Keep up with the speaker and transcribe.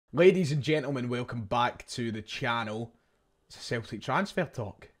Ladies and gentlemen, welcome back to the channel. It's a Celtic transfer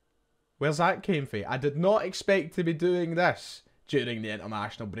talk. Where's that came from? I did not expect to be doing this during the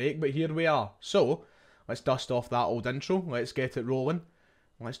international break, but here we are. So, let's dust off that old intro, let's get it rolling,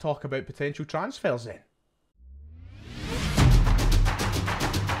 and let's talk about potential transfers then.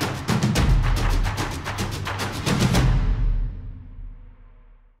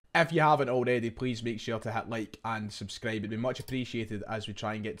 If you haven't already, please make sure to hit like and subscribe. It'd be much appreciated as we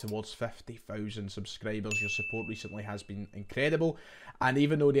try and get towards 50,000 subscribers. Your support recently has been incredible. And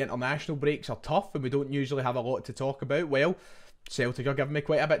even though the international breaks are tough and we don't usually have a lot to talk about, well, Celtic are giving me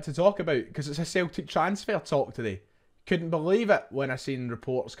quite a bit to talk about because it's a Celtic transfer talk today. Couldn't believe it when I seen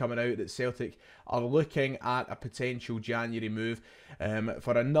reports coming out that Celtic are looking at a potential January move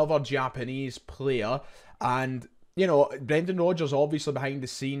for another Japanese player. And you know, Brendan Rodgers obviously behind the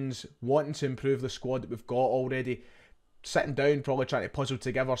scenes wanting to improve the squad that we've got already, sitting down probably trying to puzzle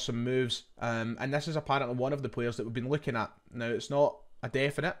together some moves, and this is apparently one of the players that we've been looking at. Now it's not a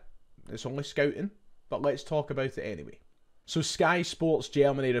definite, it's only scouting, but let's talk about it anyway. So Sky Sports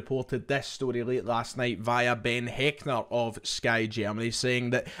Germany reported this story late last night via Ben Heckner of Sky Germany,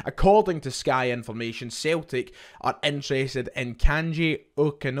 saying that according to Sky information, Celtic are interested in Kanji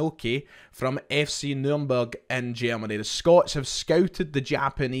Okanoke from FC Nuremberg in Germany. The Scots have scouted the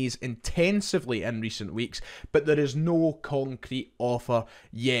Japanese intensively in recent weeks, but there is no concrete offer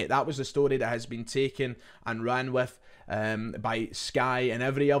yet. That was the story that has been taken and ran with by Sky and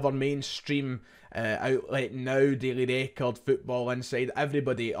every other mainstream outlet now, Daily Record, Football Inside,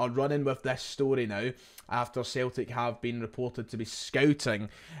 everybody are running with this story now after Celtic have been reported to be scouting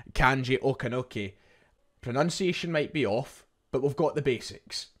Kanji Okanoke. Pronunciation might be off, but we've got the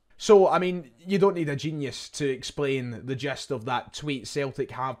basics. So, I mean, you don't need a genius to explain the gist of that tweet.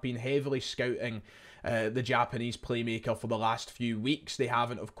 Celtic have been heavily scouting the Japanese playmaker for the last few weeks. They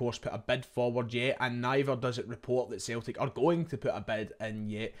haven't, of course, put a bid forward yet, and neither does it report that Celtic are going to put a bid in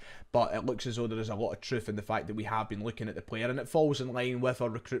yet, but it looks as though there is a lot of truth in the fact that we have been looking at the player, and it falls in line with our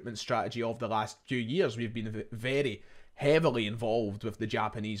recruitment strategy of the last few years. We've been very heavily involved with the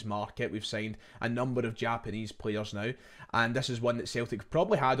Japanese market. We've signed a number of Japanese players now, and this is one that Celtic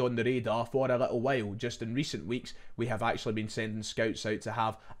probably had on the radar for a little while. Just in recent weeks, we have actually been sending scouts out to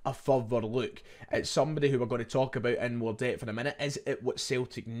have a further look. It's somebody who we're going to talk about in more depth in a minute. Is it what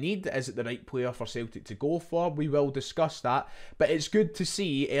Celtic need? Is it the right player for Celtic to go for? We will discuss that, but it's good to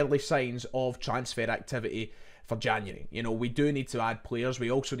see early signs of transfer activity for January. You know, we do need to add players. We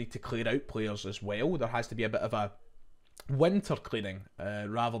also need to clear out players as well. There has to be a bit of a winter cleaning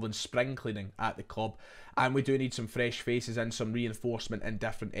rather than spring cleaning at the club, and we do need some fresh faces and some reinforcement in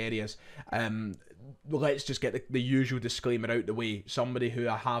different areas. Let's just get the usual disclaimer out the way. Somebody who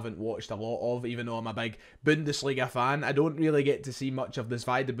I haven't watched a lot of, even though I'm a big Bundesliga fan, I don't really get to see much of the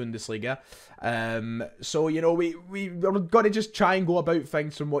Zweite Bundesliga. So, you know, we're going to just try and go about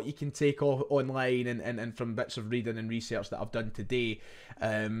things from what you can take off online and from bits of reading and research that I've done today.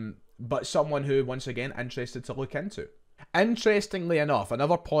 But someone who, once again, interested to look into. Interestingly enough,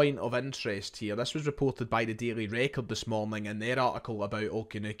 another point of interest here, this was reported by the Daily Record this morning in their article about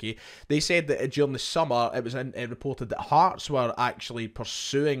Okanoke. They said that during the summer, it was reported that Hearts were actually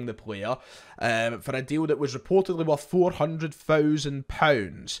pursuing the player for a deal that was reportedly worth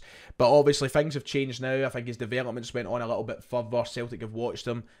 £400,000. But obviously things have changed now. I think his developments went on a little bit further. Celtic have watched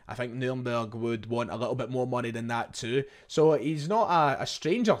him. I think Nuremberg would want a little bit more money than that too. So he's not a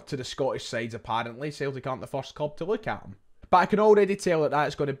stranger to the Scottish sides apparently. Celtic aren't the first club to look at him. But I can already tell that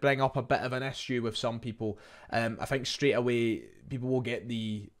that's going to bring up a bit of an issue with some people. I think straight away people will get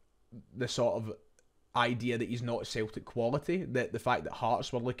the sort of idea that he's not Celtic quality, that the fact that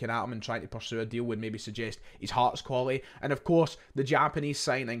Hearts were looking at him and trying to pursue a deal would maybe suggest he's Hearts quality. And of course, the Japanese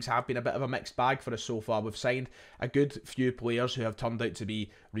signings have been a bit of a mixed bag for us so far. We've signed a good few players who have turned out to be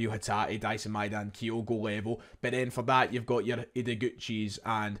Ryo Hatate, Daisen Maeda and Kyogo level, but then for that you've got your Ideguchis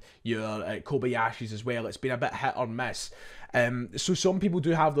and your Kobayashis as well. It's been a bit hit or miss. So some people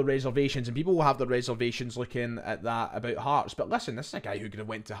do have their reservations, and people will have their reservations looking at that about Hearts. But listen, this is a guy who could have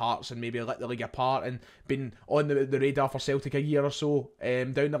went to Hearts and maybe let the league apart and been on the radar for Celtic a year or so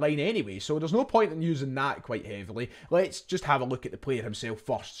down the line anyway. So there's no point in using that quite heavily. Let's just have a look at the player himself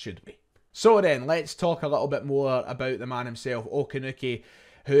first, should we? So then, let's talk a little bit more about the man himself, Okanoke,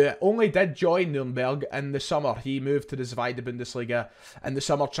 who only did join Nuremberg in the summer. He moved to the Zweite Bundesliga in the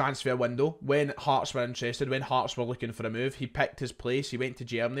summer transfer window when Hearts were interested, when Hearts were looking for a move. He picked his place. He went to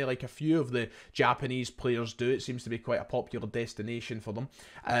Germany like a few of the Japanese players do. It seems to be quite a popular destination for them.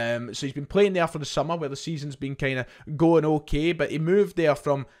 So he's been playing there for the summer where the season's been kind of going okay, but he moved there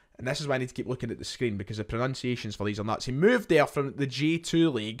from and this is why I need to keep looking at the screen because the pronunciations for these are nuts. He moved there from the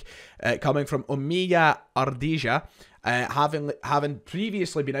J2 league, coming from Omiya Ardija, having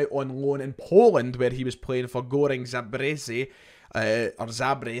previously been out on loan in Poland, where he was playing for Goring Zabrze, or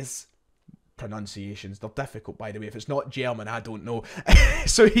Zabrze. Pronunciations, they're difficult, by the way. If it's not German, I don't know.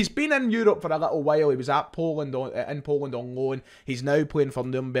 So he's been in Europe for a little while. He was at Poland in Poland on loan. He's now playing for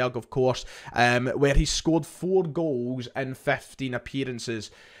Nuremberg, of course, where he scored 4 goals in 15 appearances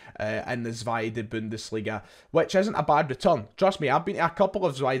in the Zweite Bundesliga, which isn't a bad return. Trust me, I've been to a couple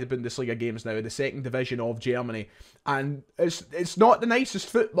of Zweite Bundesliga games now, in the second division of Germany, and it's not the nicest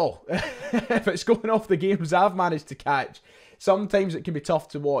football. If it's going off the games I've managed to catch. Sometimes it can be tough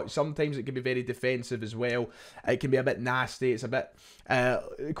to watch. Sometimes it can be very defensive as well. It can be a bit nasty. It's a bit...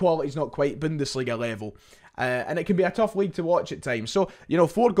 quality's not quite Bundesliga level. And it can be a tough league to watch at times. So,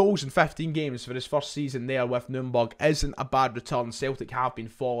 4 goals in 15 games for his first season there with Nuremberg isn't a bad return. Celtic have been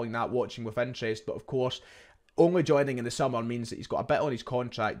following that, watching with interest. But, of course, only joining in the summer means that he's got a bit on his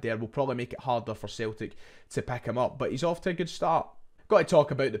contract there. Will probably make it harder for Celtic to pick him up. But he's off to a good start. Got to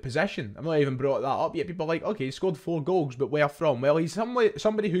talk about the position. I've not even brought that up yet. People are like, okay, he scored 4 goals, but where from? Well, he's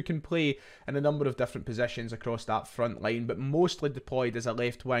somebody who can play in a number of different positions across that front line, but mostly deployed as a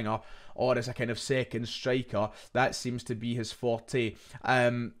left winger or as a kind of second striker. That seems to be his forte.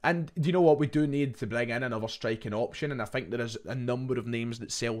 And do you know what? We do need to bring in another striking option, and I think there is a number of names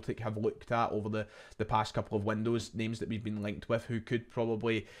that Celtic have looked at over the past couple of windows, names that we've been linked with, who could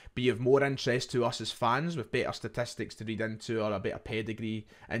probably be of more interest to us as fans, with better statistics to read into or a better pedigree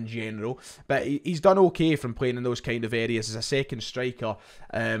in general. But he's done okay from playing in those kind of areas as a second striker.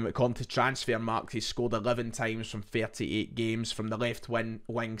 According to Transfermarkt, he's scored 11 times from 38 games, from the left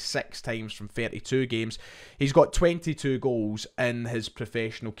wing 6 times from 32 games. He's got 22 goals in his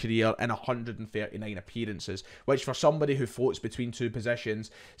professional career in 139 appearances, which for somebody who floats between 2 positions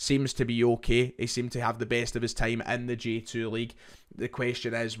seems to be okay. He seemed to have the best of his time in the J2 league. The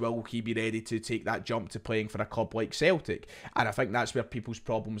question is, will he be ready to take that jump to playing for a club like Celtic? And I think that's where people's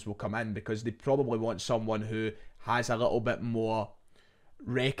problems will come in, because they probably want someone who has a little bit more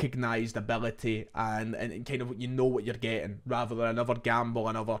recognised ability and kind of what you're getting, rather than another gamble,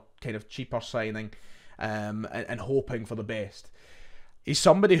 another kind of cheaper signing, and hoping for the best. He's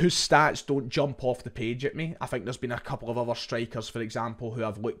somebody whose stats don't jump off the page at me. I think there's been a couple of other strikers, for example, who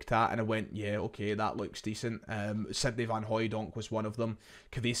I've looked at and I went, yeah, okay, that looks decent. Sidney van Hooijdonk was one of them.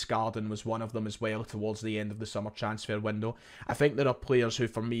 Kvaisgaarden was one of them as well towards the end of the summer transfer window. I think there are players who,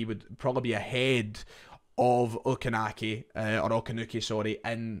 for me, would probably be ahead of Okanuki,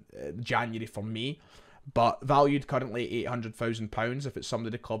 in January for me, but valued currently £800,000. If it's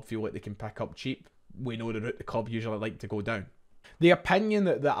somebody the club feel like they can pick up cheap, we know the route the club usually like to go down. The opinion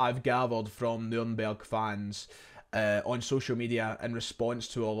that I've gathered from Nuremberg fans on social media in response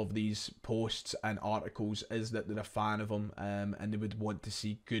to all of these posts and articles is that they're a fan of him, and they would want to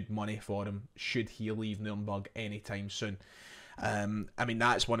see good money for him should he leave Nuremberg anytime soon. I mean,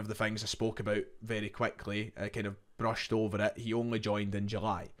 that's one of the things I spoke about very quickly. I kind of brushed over it. He only joined in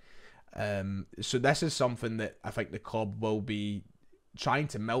July. So this is something that I think the club will be trying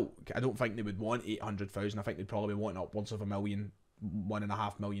to milk. I don't think they would want 800,000. I think they'd probably want upwards of £1 million,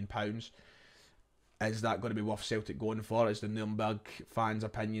 £1.5 million. Is that going to be worth Celtic going for? Is the Nuremberg fans'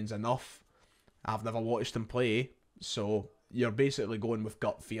 opinions enough? I've never watched them play, so you're basically going with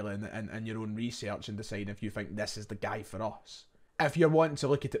gut feeling and your own research and deciding if you think this is the guy for us. If you're wanting to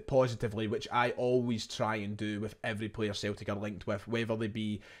look at it positively, which I always try and do with every player Celtic are linked with, whether they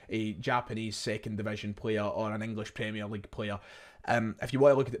be a Japanese second division player or an English Premier League player, if you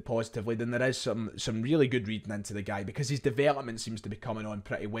want to look at it positively, then there is some really good reading into the guy, because his development seems to be coming on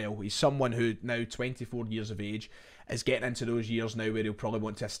pretty well. He's someone who, now 24 years of age, is getting into those years now where he'll probably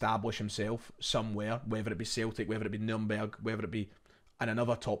want to establish himself somewhere, whether it be Celtic, whether it be Nuremberg, whether it be in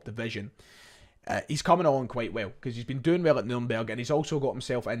another top division. He's coming along quite well, because he's been doing well at Nuremberg, and he's also got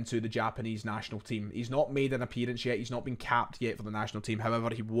himself into the Japanese national team. He's not made an appearance yet, he's not been capped yet for the national team. However,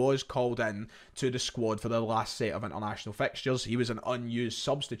 he was called in to the squad for the last set of international fixtures. He was an unused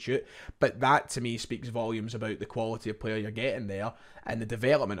substitute, but that to me speaks volumes about the quality of player you're getting there and the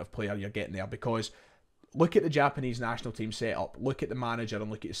development of player you're getting there, because look at the Japanese national team setup, look at the manager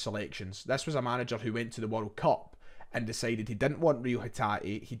and look at his selections. This was a manager who went to the World Cup and decided he didn't want Ryo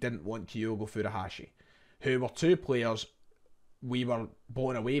Hatate, he didn't want Kyogo Furuhashi, who were 2 players we were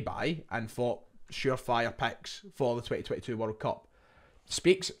blown away by and thought surefire picks for the 2022 World Cup.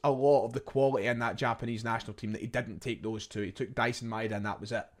 Speaks a lot of the quality in that Japanese national team that he didn't take those 2. He took Dyson Maeda and that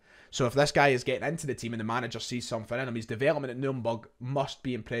was it. So if this guy is getting into the team and the manager sees something in him, his development at Nuremberg must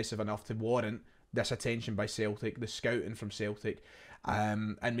be impressive enough to warrant this attention by Celtic, the scouting from Celtic,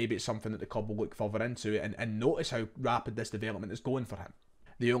 and maybe it's something that the club will look further into and notice how rapid this development is going for him.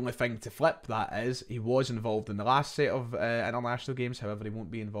 The only thing to flip that is he was involved in the last set of international games. However, he won't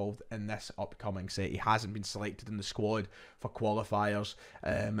be involved in this upcoming set. He hasn't been selected in the squad for qualifiers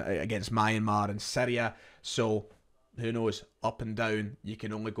against Myanmar and Syria. So who knows? Up and down, you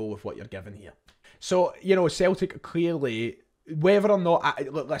can only go with what you're given here. So, you know, Celtic clearly, whether or not,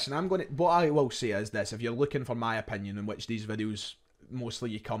 look, listen, what I will say is this: if you're looking for my opinion, in which these videos mostly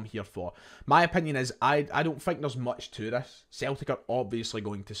you come here for, my opinion is I don't think there's much to this. Celtic are obviously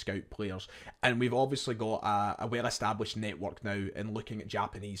going to scout players, and we've obviously got a well-established network now in looking at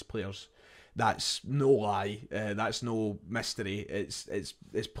Japanese players. That's no lie. That's no mystery.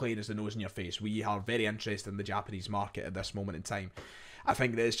 It's plain as the nose in your face. We are very interested in the Japanese market at this moment in time. I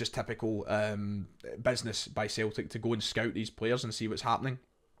think that it's just typical business by Celtic to go and scout these players and see what's happening.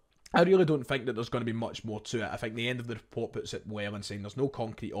 I really don't think that there's going to be much more to it. I think the end of the report puts it well in saying there's no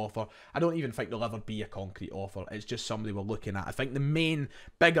concrete offer. I don't even think there'll ever be a concrete offer. It's just somebody we're looking at. I think the main,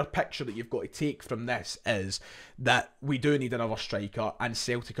 bigger picture that you've got to take from this is that we do need another striker, and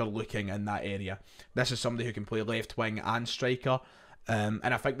Celtic are looking in that area. This is somebody who can play left wing and striker. And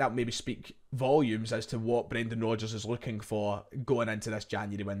I think that maybe speak volumes as to what Brendan Rodgers is looking for going into this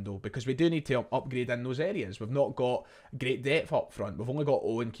January window, because we do need to upgrade in those areas. We've not got great depth up front. We've only got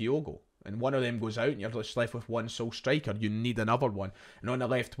Owen Kyogo, and one of them goes out and you're just left with one sole striker. You need another one. And on the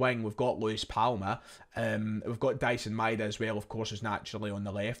left wing, we've got Luis Palma. We've got Dyson Maeda as well, of course, who's naturally on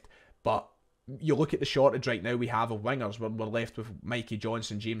the left. But you look at the shortage right now we have of wingers. We're left with Mikey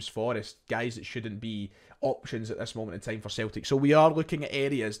Johnson, James Forrest, guys that shouldn't be options at this moment in time for Celtic. So we are looking at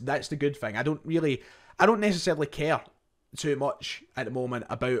areas. That's the good thing. I don't necessarily care too much at the moment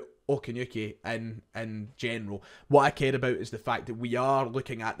about Okanyuki in general. What I care about is the fact that we are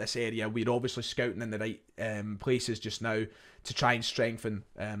looking at this area. We're obviously scouting in the right places just now to try and strengthen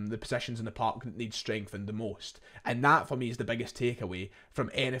the positions in the park that need strengthened the most. And that for me is the biggest takeaway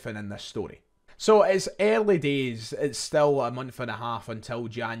from anything in this story. So it's early days. It's still a month and a half until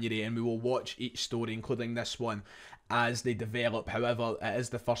January, and we will watch each story, including this one, as they develop. However, it is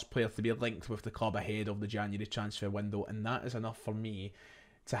the first player to be linked with the club ahead of the January transfer window, and that is enough for me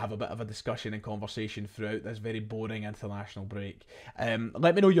to have a bit of a discussion and conversation throughout this very boring international break.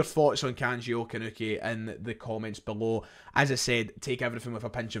 Let me know your thoughts on Kanji Okanuki in the comments below. As I said, take everything with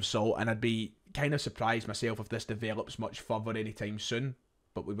a pinch of salt, and I'd be kind of surprised myself if this develops much further anytime soon,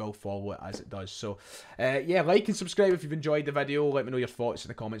 but we will follow it as it does. So, yeah, like and subscribe if you've enjoyed the video. Let me know your thoughts in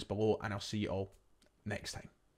the comments below, and I'll see you all next time.